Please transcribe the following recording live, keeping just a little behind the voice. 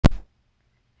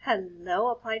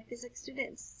Hello, Applied Physics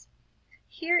students.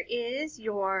 Here is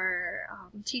your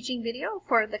teaching video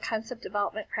for the Concept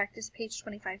Development Practice, page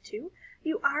 25-2.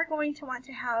 You are going to want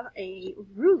to have a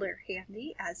ruler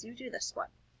handy as you do this one.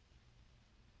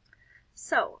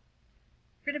 So,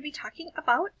 we're going to be talking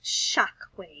about shock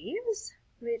waves,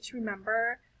 which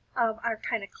remember our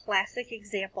kind of classic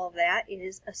example of that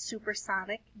is a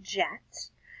supersonic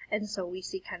jet. And so we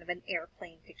see kind of an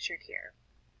airplane pictured here.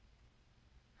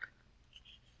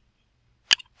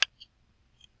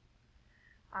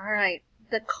 All right,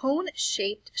 the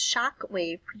cone-shaped shock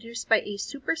wave produced by a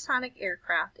supersonic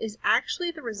aircraft is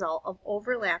actually the result of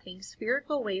overlapping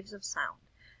spherical waves of sound,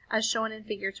 as shown in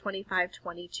figure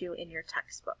 25-22 in your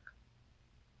textbook.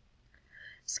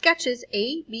 Sketches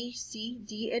A, B, C,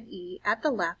 D, and E at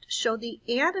the left show the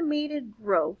animated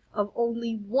growth of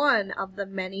only one of the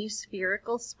many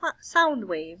spherical sound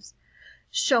waves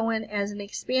shown as an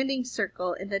expanding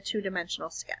circle in the two-dimensional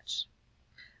sketch.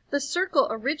 The circle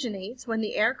originates when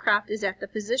the aircraft is at the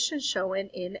position shown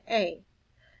in A.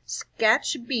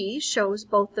 Sketch B shows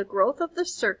both the growth of the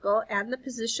circle and the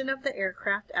position of the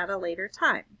aircraft at a later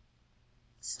time.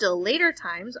 Still later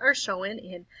times are shown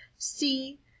in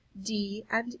C, D,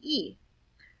 and E.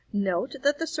 Note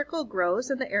that the circle grows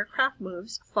and the aircraft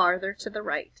moves farther to the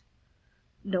right.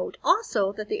 Note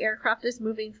also that the aircraft is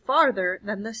moving farther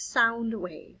than the sound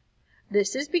wave.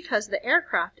 This is because the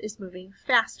aircraft is moving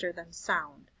faster than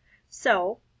sound.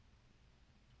 So,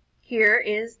 here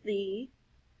is the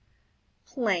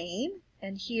plane,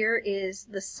 and here is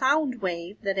the sound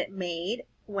wave that it made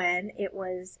when it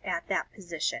was at that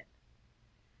position.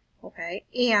 Okay,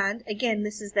 and again,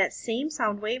 this is that same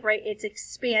sound wave, right? It's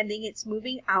expanding, it's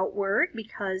moving outward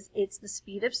because it's the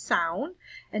speed of sound,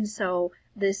 and so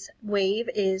this wave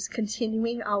is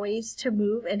continuing always to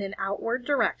move in an outward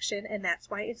direction, and that's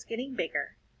why it's getting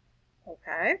bigger.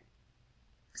 Okay?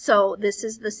 So this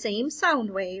is the same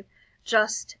sound wave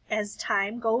just as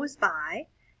time goes by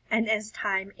and as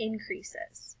time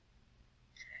increases.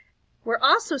 We're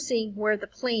also seeing where the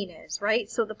plane is, right?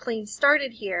 So the plane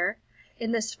started here.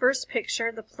 In this first picture,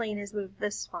 the plane has moved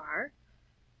this far.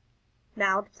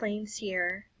 Now the plane's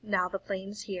here. Now the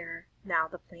plane's here. Now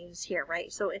the plane's here,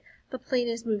 right? So the plane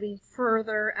is moving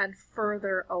further and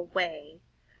further away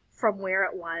from where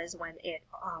it was when it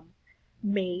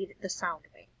made the sound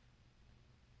wave.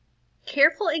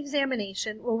 Careful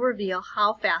examination will reveal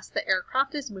how fast the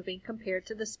aircraft is moving compared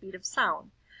to the speed of sound.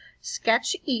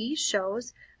 Sketch E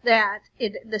shows that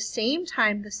at the same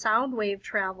time the sound wave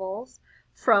travels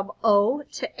from O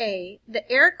to A,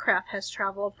 the aircraft has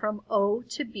traveled from O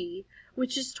to B,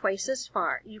 which is twice as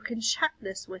far. You can check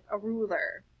this with a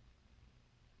ruler.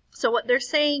 So what they're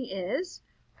saying is,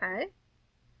 okay,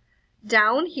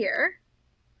 down here,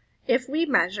 if we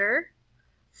measure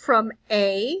from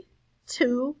A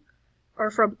to or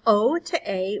from O to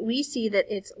A, we see that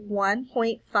it's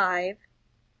 1.5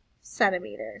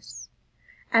 centimeters.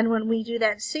 And when we do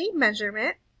that same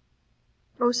measurement,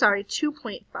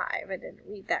 2.5, I didn't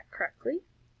read that correctly.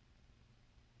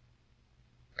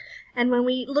 And when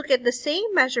we look at the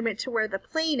same measurement to where the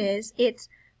plane is, it's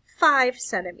 5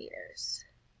 centimeters.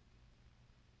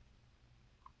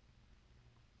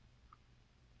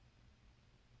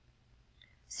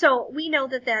 So we know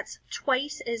that that's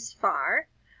twice as far,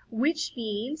 which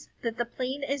means that the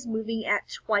plane is moving at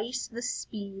twice the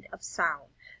speed of sound.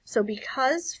 So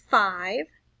because 5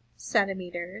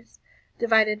 centimeters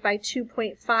divided by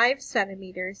 2.5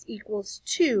 centimeters equals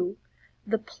 2,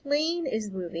 the plane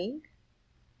is moving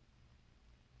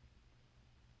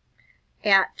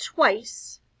at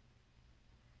twice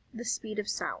the speed of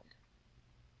sound.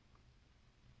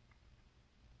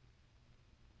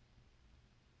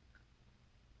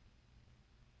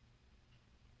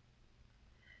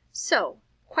 So,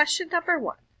 question number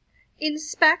 1.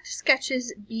 Inspect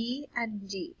sketches B and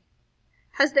D.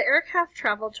 Has the aircraft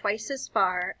traveled twice as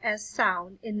far as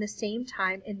sound in the same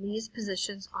time in these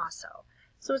positions also?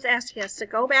 So it's asking us to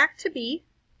go back to B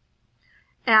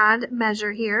and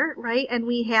measure here, right? And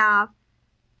we have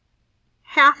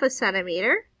 0.5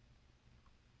 centimeter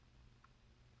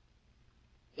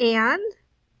and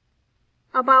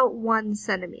about 1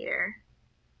 centimeter.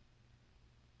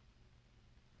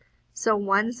 So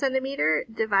 1 centimeter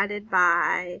divided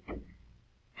by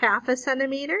 0.5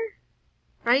 centimeter,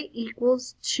 right,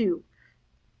 equals 2.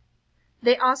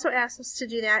 They also asked us to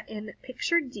do that in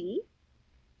picture D,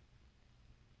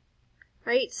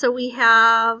 right? So we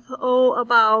have,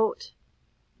 about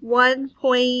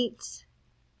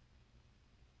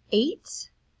 1.8.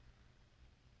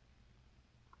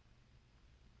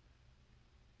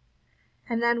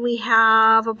 And then we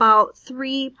have about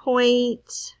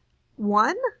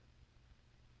 3.1.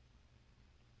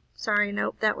 sorry,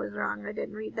 nope, that was wrong. I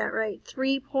didn't read that right.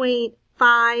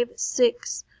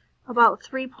 3.56, about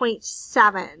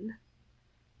 3.7.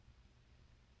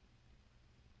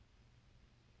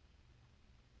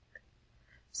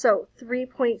 So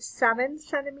 3.7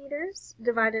 centimeters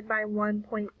divided by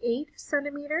 1.8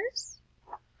 centimeters.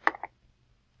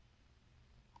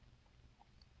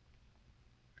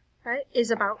 Right,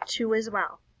 is about 2 as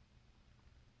well.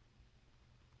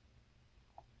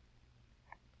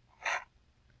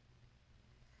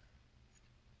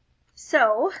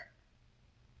 So,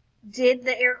 did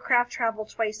the aircraft travel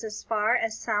twice as far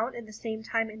as sound in the same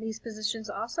time in these positions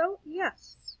also?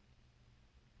 Yes.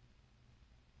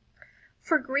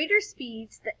 For greater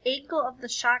speeds, the angle of the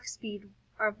shock speed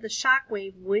of the shock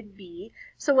wave would be,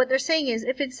 so what they're saying is,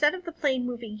 if instead of the plane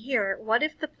moving here, what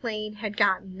if the plane had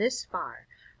gotten this far,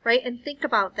 right? And think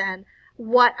about then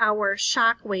what our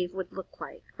shock wave would look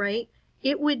like, right?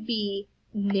 It would be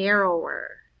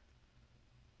narrower.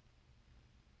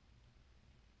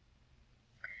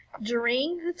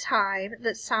 During the time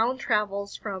that sound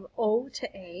travels from O to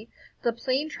A, the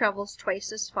plane travels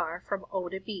twice as far from O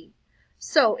to B.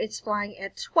 So it's flying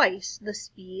at twice the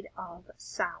speed of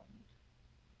sound.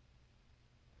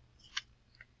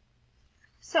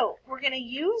 So we're going to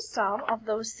use some of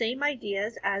those same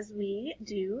ideas as we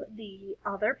do the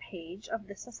other page of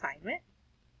this assignment.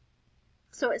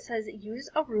 So it says use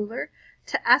a ruler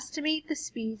to estimate the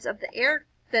speeds of the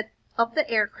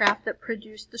aircraft that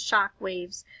produce the shock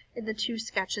waves in the 2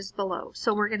 sketches below.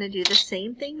 So we're going to do the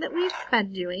same thing that we've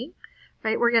been doing,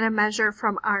 right? We're going to measure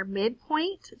from our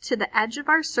midpoint to the edge of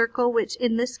our circle, which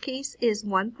in this case is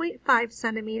 1.5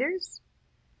 centimeters.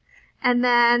 And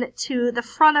then to the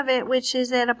front of it, which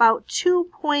is at about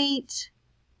 2.3,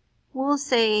 we'll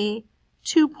say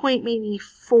it's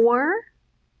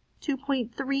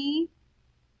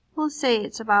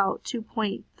about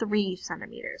 2.3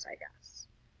 centimeters, I guess.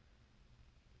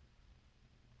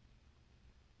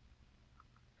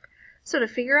 So to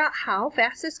figure out how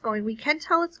fast it's going, we can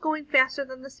tell it's going faster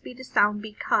than the speed of sound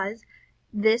because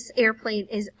this airplane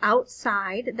is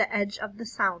outside the edge of the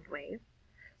sound wave.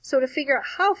 So to figure out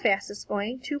how fast it's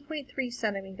going, 2.3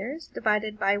 centimeters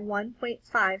divided by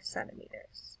 1.5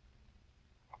 centimeters.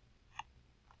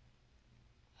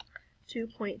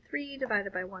 2.3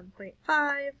 divided by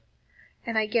 1.5,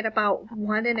 and I get about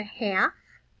 1.5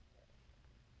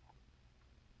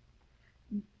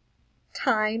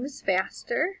 times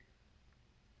faster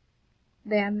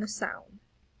than the sound.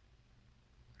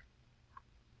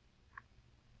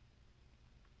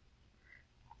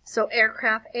 So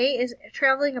aircraft A is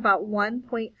traveling about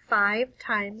 1.5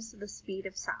 times the speed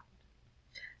of sound.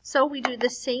 So we do the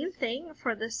same thing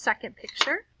for the second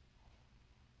picture.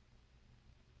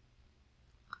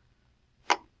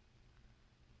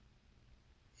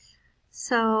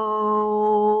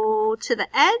 So to the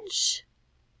edge,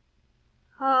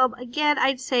 again,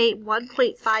 I'd say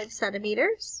 1.5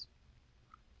 centimeters.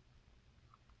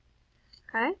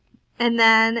 Okay, and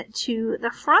then to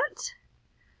the front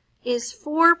is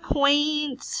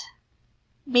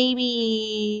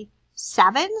 4.7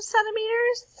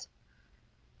 centimeters.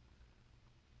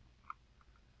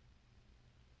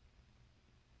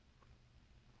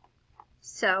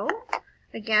 So,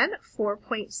 again,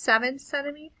 4.7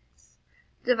 centimeters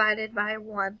divided by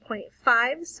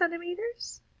 1.5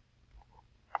 centimeters.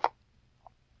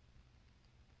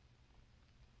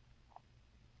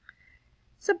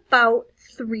 It's about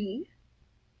 3.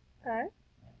 Okay.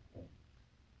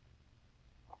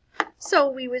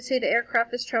 So we would say the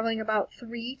aircraft is traveling about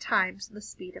 3 times the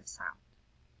speed of sound.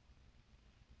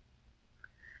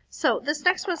 So this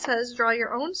next one says, draw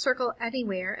your own circle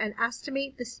anywhere and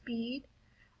estimate the speed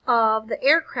of the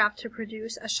aircraft to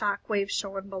produce a shock wave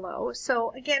shown below. So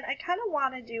again, I kind of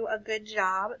want to do a good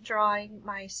job drawing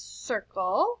my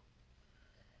circle.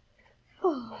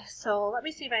 So let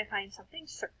me see if I find something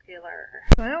circular.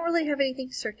 I don't really have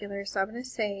anything circular, so I'm going to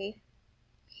say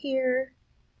here,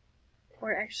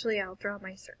 or actually I'll draw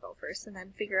my circle first and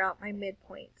then figure out my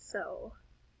midpoint. So,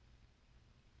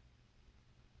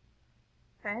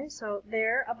 okay, so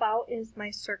there about is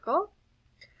my circle.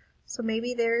 So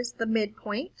maybe there's the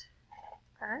midpoint.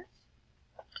 Okay.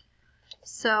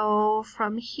 So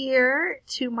from here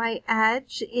to my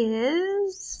edge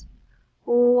is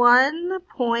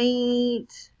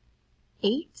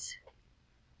 1.8.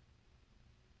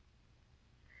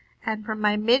 And from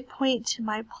my midpoint to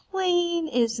my plane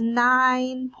is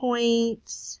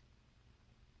 9.6.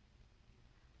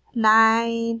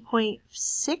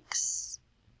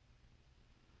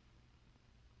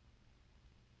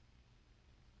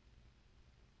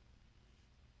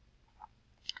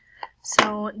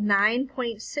 So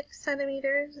 9.6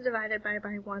 centimeters divided by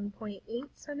 1.8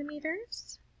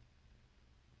 centimeters.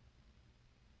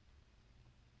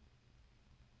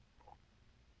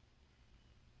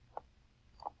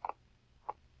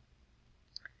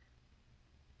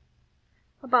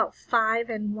 About 5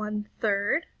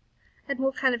 1/3. And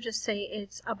we'll kind of just say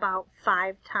it's about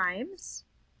 5 times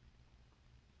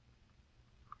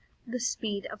the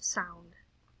speed of sound.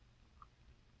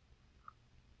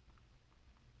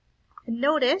 And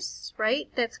notice, right,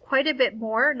 that's quite a bit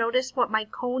more. Notice what my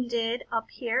cone did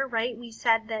up here, right? We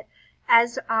said that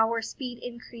as our speed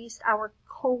increased, our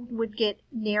cone would get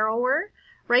narrower,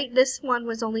 right? This one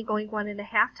was only going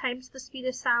 1.5 times the speed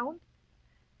of sound.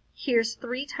 Here's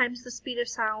 3 times the speed of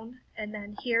sound, and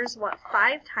then here's what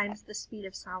 5 times the speed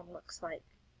of sound looks like,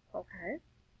 okay?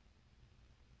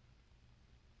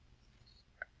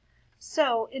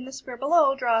 So, in the square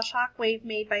below, draw a shock wave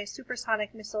made by a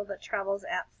supersonic missile that travels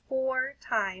at 4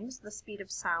 times the speed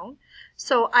of sound.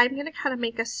 So, I'm going to kind of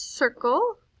make a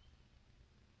circle.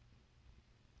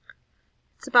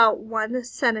 It's about 1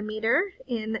 centimeter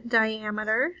in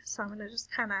diameter. So, I'm going to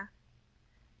just kind of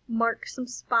mark some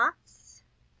spots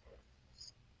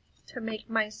to make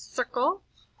my circle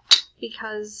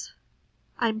because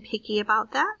I'm picky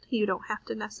about that. You don't have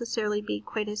to necessarily be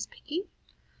quite as picky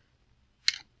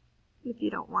if you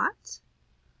don't want.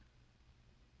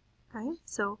 Okay,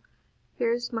 so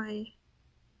here's my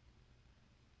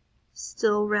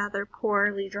still rather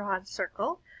poorly drawn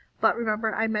circle, but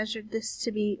remember I measured this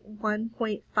to be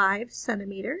 1.5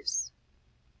 centimeters.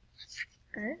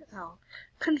 Okay, I'll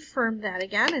confirm that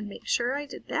again and make sure I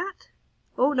did that.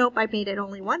 Oh, nope, I made it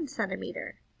only 1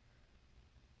 centimeter.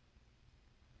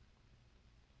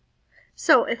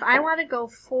 So if I want to go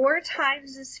 4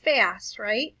 times as fast,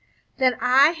 right, then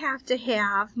I have to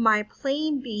have my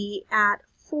plane be at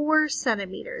 4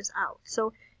 centimeters out.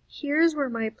 So here's where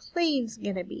my plane's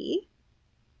going to be.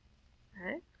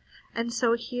 Okay. And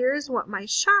so here's what my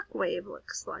shock wave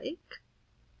looks like.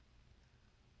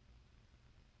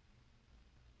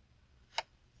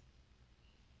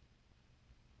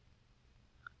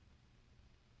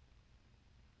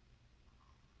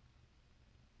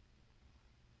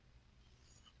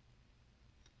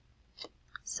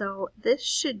 So this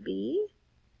should be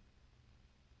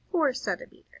 4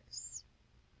 centimeters.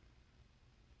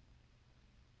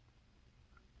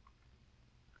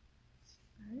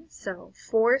 Okay, so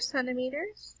 4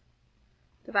 centimeters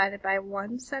divided by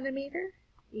 1 centimeter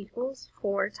equals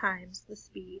 4 times the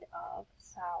speed of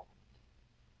sound.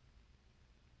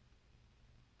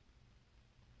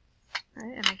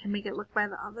 Okay, and I can make it look by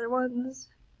the other ones.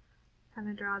 Kind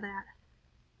of draw that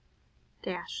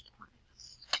dashed line.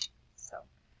 So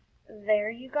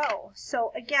there you go.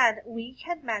 So again, we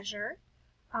can measure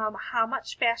how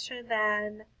much faster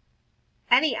than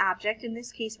any object, in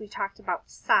this case we talked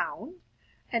about sound,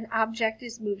 an object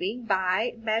is moving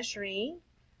by measuring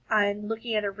and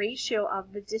looking at a ratio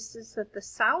of the distance that the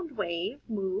sound wave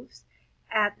moves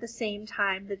at the same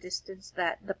time the distance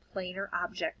that the planar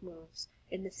object moves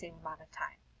in the same amount of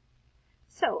time.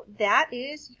 So that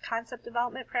is Concept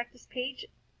Development Practice page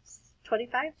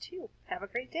 25-2. Have a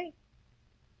great day.